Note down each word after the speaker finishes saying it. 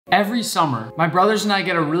Every summer, my brothers and I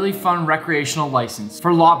get a really fun recreational license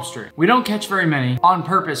for lobstering. We don't catch very many, on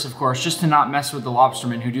purpose of course, just to not mess with the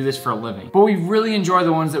lobstermen who do this for a living. But we really enjoy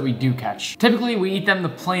the ones that we do catch. Typically, we eat them the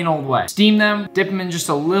plain old way. Steam them, dip them in just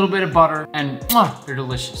a little bit of butter, and they're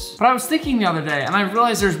delicious. But I was thinking the other day, and I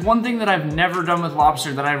realized there's one thing that I've never done with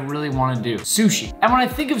lobster that I really want to do: sushi. And when I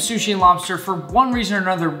think of sushi and lobster, for one reason or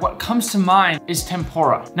another, what comes to mind is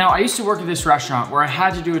tempura. Now, I used to work at this restaurant where I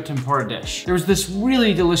had to do a tempura dish. There was this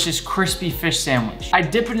really delicious crispy fish sandwich. I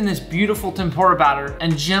dip it in this beautiful tempura batter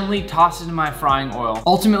and gently toss it in my frying oil,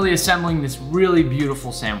 ultimately assembling this really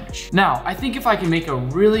beautiful sandwich. Now, I think if I can make a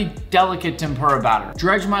really delicate tempura batter,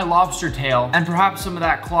 dredge my lobster tail and perhaps some of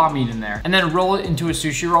that claw meat in there, and then roll it into a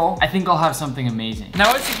sushi roll, I think I'll have something amazing.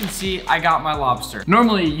 Now, as you can see, I got my lobster.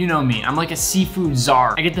 Normally, you know me, I'm like a seafood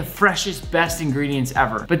czar. I get the freshest, best ingredients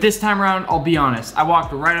ever. But this time around, I'll be honest, I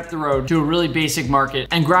walked right up the road to a really basic market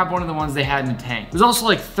and grabbed one of the ones they had in a tank. It was also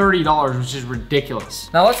like $30, which is ridiculous.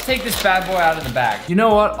 Now let's take this bad boy out of the bag. You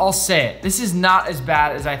know what? I'll say it. This is not as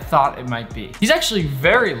bad as I thought it might be. He's actually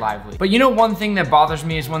very lively. But you know, one thing that bothers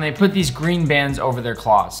me is when they put these green bands over their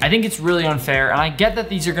claws. I think it's really unfair, and I get that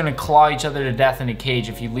these are gonna claw each other to death in a cage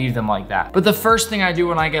if you leave them like that. But the first thing I do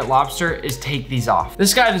when I get lobster is take these off.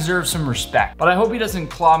 This guy deserves some respect, but I hope he doesn't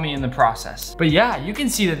claw me in the process. But yeah, you can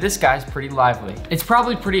see that this guy's pretty lively. It's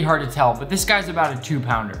probably pretty hard to tell, but this guy's about a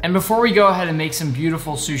 2-pounder. And before we go ahead and make some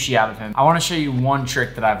beautiful sushi out of him, I wanna show you one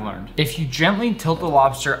trick that I've learned. If you gently tilt the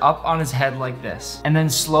lobster up on his head like this, and then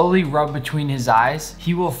slowly rub between his eyes,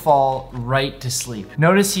 he will fall right to sleep.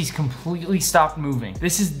 Notice he's completely stopped moving.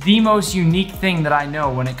 This is the most unique thing that I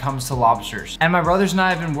know when it comes to lobsters. And my brothers and I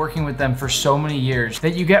have been working with them for so many years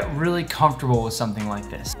that you get really comfortable with something like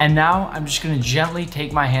this. And now I'm just gonna gently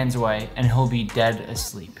take my hands away and he'll be dead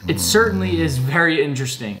asleep. It certainly is very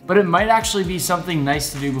interesting, but it might actually be something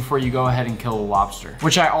nice to do before you go ahead and kill a lobster,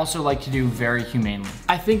 which I also like to do very humanely.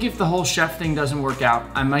 I think if the whole chef thing doesn't work out,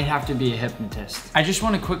 I might have to be a hypnotist. I just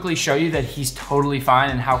want to quickly show you that he's totally fine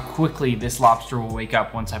and how quickly this lobster will wake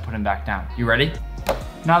up once I put him back down. You ready?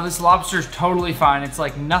 Now this lobster's totally fine. It's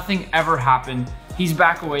like nothing ever happened. He's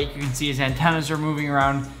back awake. You can see his antennas are moving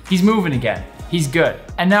around. He's moving again. He's good.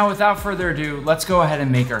 And now without further ado, let's go ahead and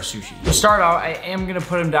make our sushi. To start out, I am gonna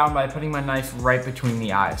put him down by putting my knife right between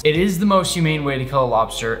the eyes. It is the most humane way to kill a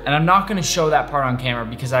lobster, and I'm not gonna show that part on camera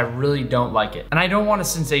because I really don't like it. And I don't wanna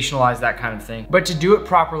sensationalize that kind of thing. But to do it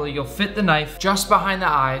properly, you'll fit the knife just behind the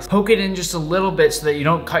eyes, poke it in just a little bit so that you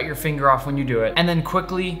don't cut your finger off when you do it, and then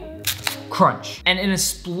quickly crunch. And in a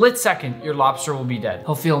split second, your lobster will be dead.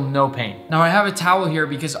 He'll feel no pain. Now I have a towel here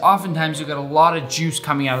because oftentimes you'll get a lot of juice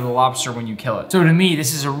coming out of the lobster when you kill it. So to me,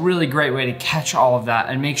 this is a really great way to catch all of that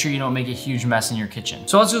and make sure you don't make a huge mess in your kitchen.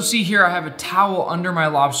 So as you'll see here, I have a towel under my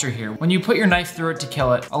lobster here. When you put your knife through it to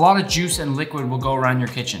kill it, a lot of juice and liquid will go around your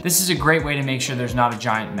kitchen. This is a great way to make sure there's not a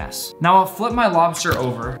giant mess. Now I'll flip my lobster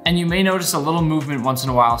over, and you may notice a little movement once in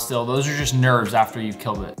a while still. Those are just nerves after you've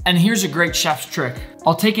killed it. And here's a great chef's trick.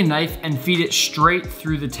 I'll take a knife and feed it straight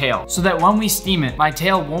through the tail so that when we steam it, my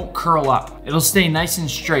tail won't curl up. It'll stay nice and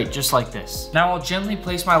straight, just like this. Now I'll gently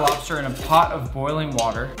place my lobster in a pot of boiling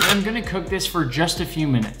water, and I'm gonna cook this for just a few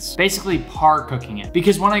minutes, basically par cooking it,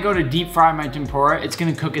 because when I go to deep fry my tempura, it's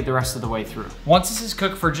gonna cook it the rest of the way through. Once this is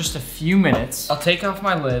cooked for just a few minutes, I'll take off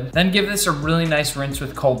my lid, then give this a really nice rinse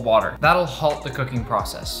with cold water. That'll halt the cooking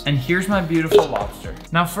process. And here's my beautiful lobster.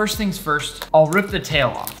 Now first things first, I'll rip the tail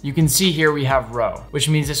off. You can see here we have roe, which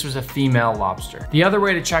means this was a female lobster. The other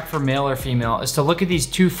way to check for male or female is to look at these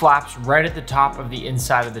two flaps right at the top of the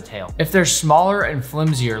inside of the tail. If they're smaller and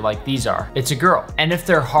flimsier like these are, it's a girl. And if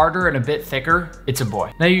they're harder and a bit thicker, it's a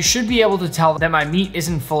boy. Now you should be able to tell that my meat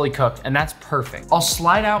isn't fully cooked, and that's perfect. I'll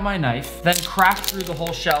slide out my knife, then crack through the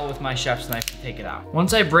whole shell with my chef's knife to take it out.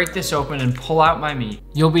 Once I break this open and pull out my meat,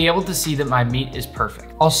 you'll be able to see that my meat is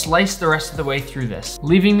perfect. I'll slice the rest of the way through this,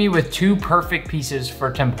 leaving me with 2 perfect pieces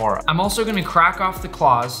for tempura. I'm also gonna crack off the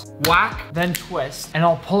claws, whack, then twist, and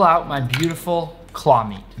I'll pull out my beautiful claw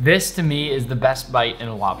meat. This to me is the best bite in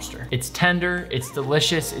a lobster. It's tender, it's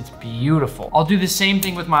delicious, it's beautiful. I'll do the same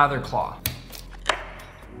thing with my other claw.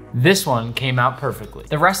 This one came out perfectly.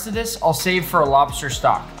 The rest of this I'll save for a lobster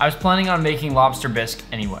stock. I was planning on making lobster bisque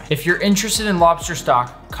anyway. If you're interested in lobster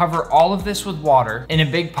stock, cover all of this with water in a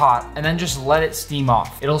big pot and then just let it steam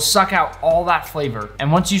off. It'll suck out all that flavor.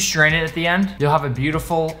 And once you strain it at the end, you'll have a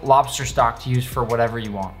beautiful lobster stock to use for whatever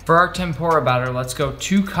you want. For our tempura batter, let's go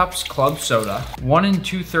 2 cups club soda, 1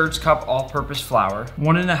 2/3 cup all-purpose flour,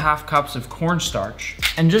 1 1/2 cups of cornstarch,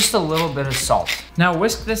 and just a little bit of salt. Now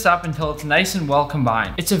whisk this up until it's nice and well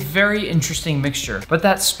combined. It's a very interesting mixture, but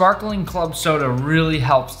that sparkling club soda really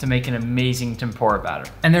helps to make an amazing tempura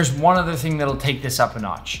batter. And there's one other thing that'll take this up a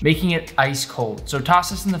notch, making it ice cold. So toss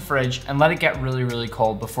this in the fridge and let it get really, really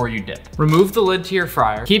cold before you dip. Remove the lid to your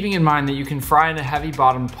fryer, keeping in mind that you can fry in a heavy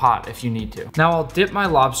bottomed pot if you need to. Now I'll dip my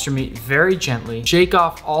lobster meat very gently, shake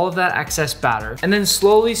off all of that excess batter, and then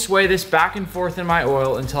slowly sway this back and forth in my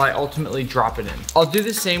oil until I ultimately drop it in. I'll do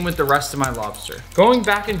the same with the rest of my lobster. Going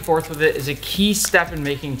back and forth with it is a key step in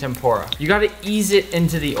making tempura. You gotta ease it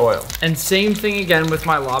into the oil. And same thing again with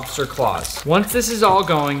my lobster claws. Once this is all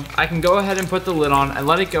going, I can go ahead and put the lid on and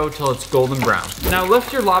let it go till it's golden brown. Now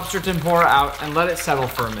lift your lobster tempura out and let it settle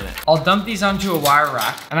for a minute. I'll dump these onto a wire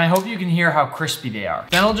rack, and I hope you can hear how crispy they are.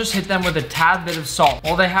 Then I'll just hit them with a tad bit of salt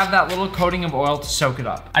while they have that little coating of oil to soak it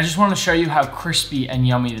up. I just want to show you how crispy and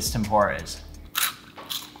yummy this tempura is.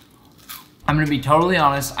 I'm gonna be totally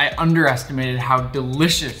honest, I underestimated how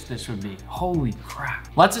delicious this would be. Holy crap.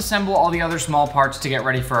 Let's assemble all the other small parts to get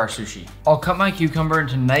ready for our sushi. I'll cut my cucumber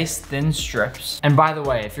into nice thin strips. And by the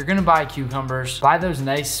way, if you're gonna buy cucumbers, buy those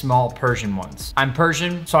nice small Persian ones. I'm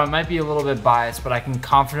Persian, so I might be a little bit biased, but I can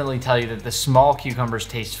confidently tell you that the small cucumbers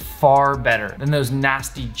taste far better than those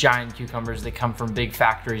nasty giant cucumbers that come from big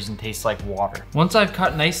factories and taste like water. Once I've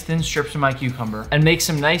cut nice thin strips of my cucumber and make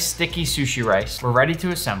some nice sticky sushi rice, we're ready to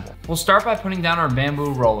assemble. We'll start by putting down our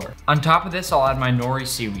bamboo roller. On top of this, I'll add my nori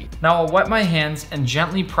seaweed. Now I'll wet my hands and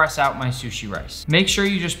gently press out my sushi rice. Make sure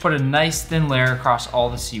you just put a nice thin layer across all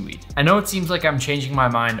the seaweed. I know it seems like I'm changing my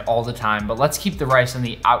mind all the time, but let's keep the rice on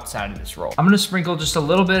the outside of this roll. I'm gonna sprinkle just a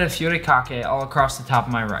little bit of furikake all across the top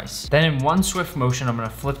of my rice. Then in one swift motion, I'm gonna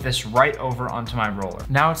flip this right over onto my roller.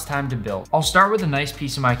 Now it's time to build. I'll start with a nice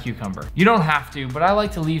piece of my cucumber. You don't have to, but I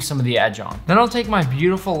like to leave some of the edge on. Then I'll take my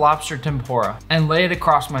beautiful lobster tempura and lay it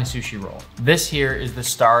across my sushi roll. This here is the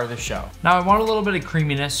star of the show. Now I want a little bit of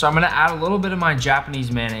creaminess, so I'm gonna add a little bit of my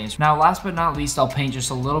Japanese mayonnaise. Now last but not least, I'll paint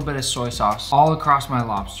just a little bit of soy sauce all across my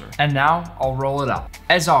lobster. And now I'll roll it up.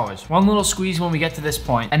 As always, one little squeeze when we get to this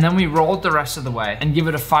point, and then we roll it the rest of the way and give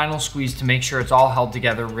it a final squeeze to make sure it's all held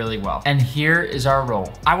together really well. And here is our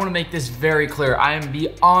roll. I wanna make this very clear. I am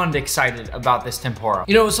beyond excited about this tempura.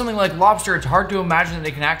 You know, with something like lobster, it's hard to imagine that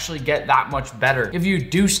it can actually get that much better if you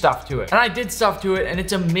do stuff to it. And I did stuff to it, and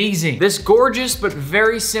it's amazing. This gorgeous but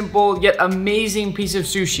very simple yet amazing piece of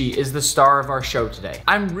sushi is the star of our show today.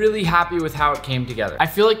 I'm really happy with how it came together. I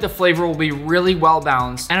feel like the flavor will be really well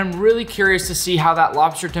balanced, and I'm really curious to see how that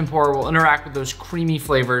lobster tempura will interact with those creamy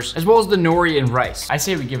flavors as well as the nori and rice. I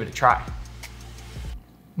say we give it a try.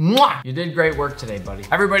 Mwah! You did great work today, buddy.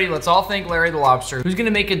 Everybody, let's all thank Larry the Lobster, who's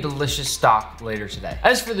gonna make a delicious stock later today.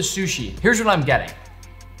 As for the sushi, here's what I'm getting.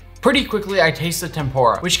 Pretty quickly, I taste the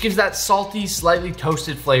tempura, which gives that salty, slightly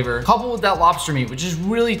toasted flavor, coupled with that lobster meat, which is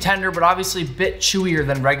really tender, but obviously a bit chewier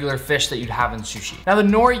than regular fish that you'd have in sushi. Now, the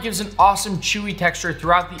nori gives an awesome chewy texture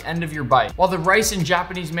throughout the end of your bite, while the rice and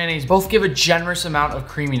Japanese mayonnaise both give a generous amount of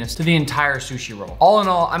creaminess to the entire sushi roll. All in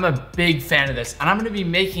all, I'm a big fan of this, and I'm gonna be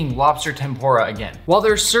making lobster tempura again. While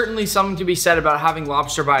there's certainly something to be said about having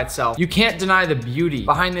lobster by itself, you can't deny the beauty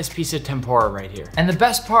behind this piece of tempura right here. And the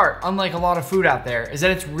best part, unlike a lot of food out there, is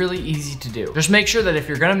that it's really easy to do. Just make sure that if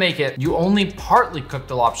you're gonna make it, you only partly cook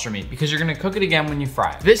the lobster meat, because you're gonna cook it again when you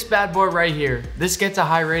fry it. This bad boy right here, this gets a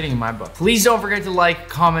high rating in my book. Please don't forget to like,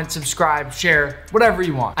 comment, subscribe, share, whatever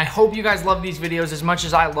you want. I hope you guys love these videos as much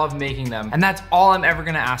as I love making them, and that's all I'm ever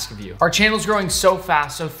gonna ask of you. Our channel's growing so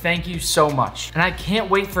fast, so thank you so much. And I can't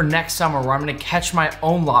wait for next summer where I'm gonna catch my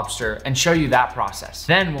own lobster and show you that process.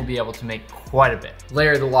 Then we'll be able to make quite a bit.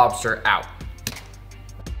 Larry the Lobster out.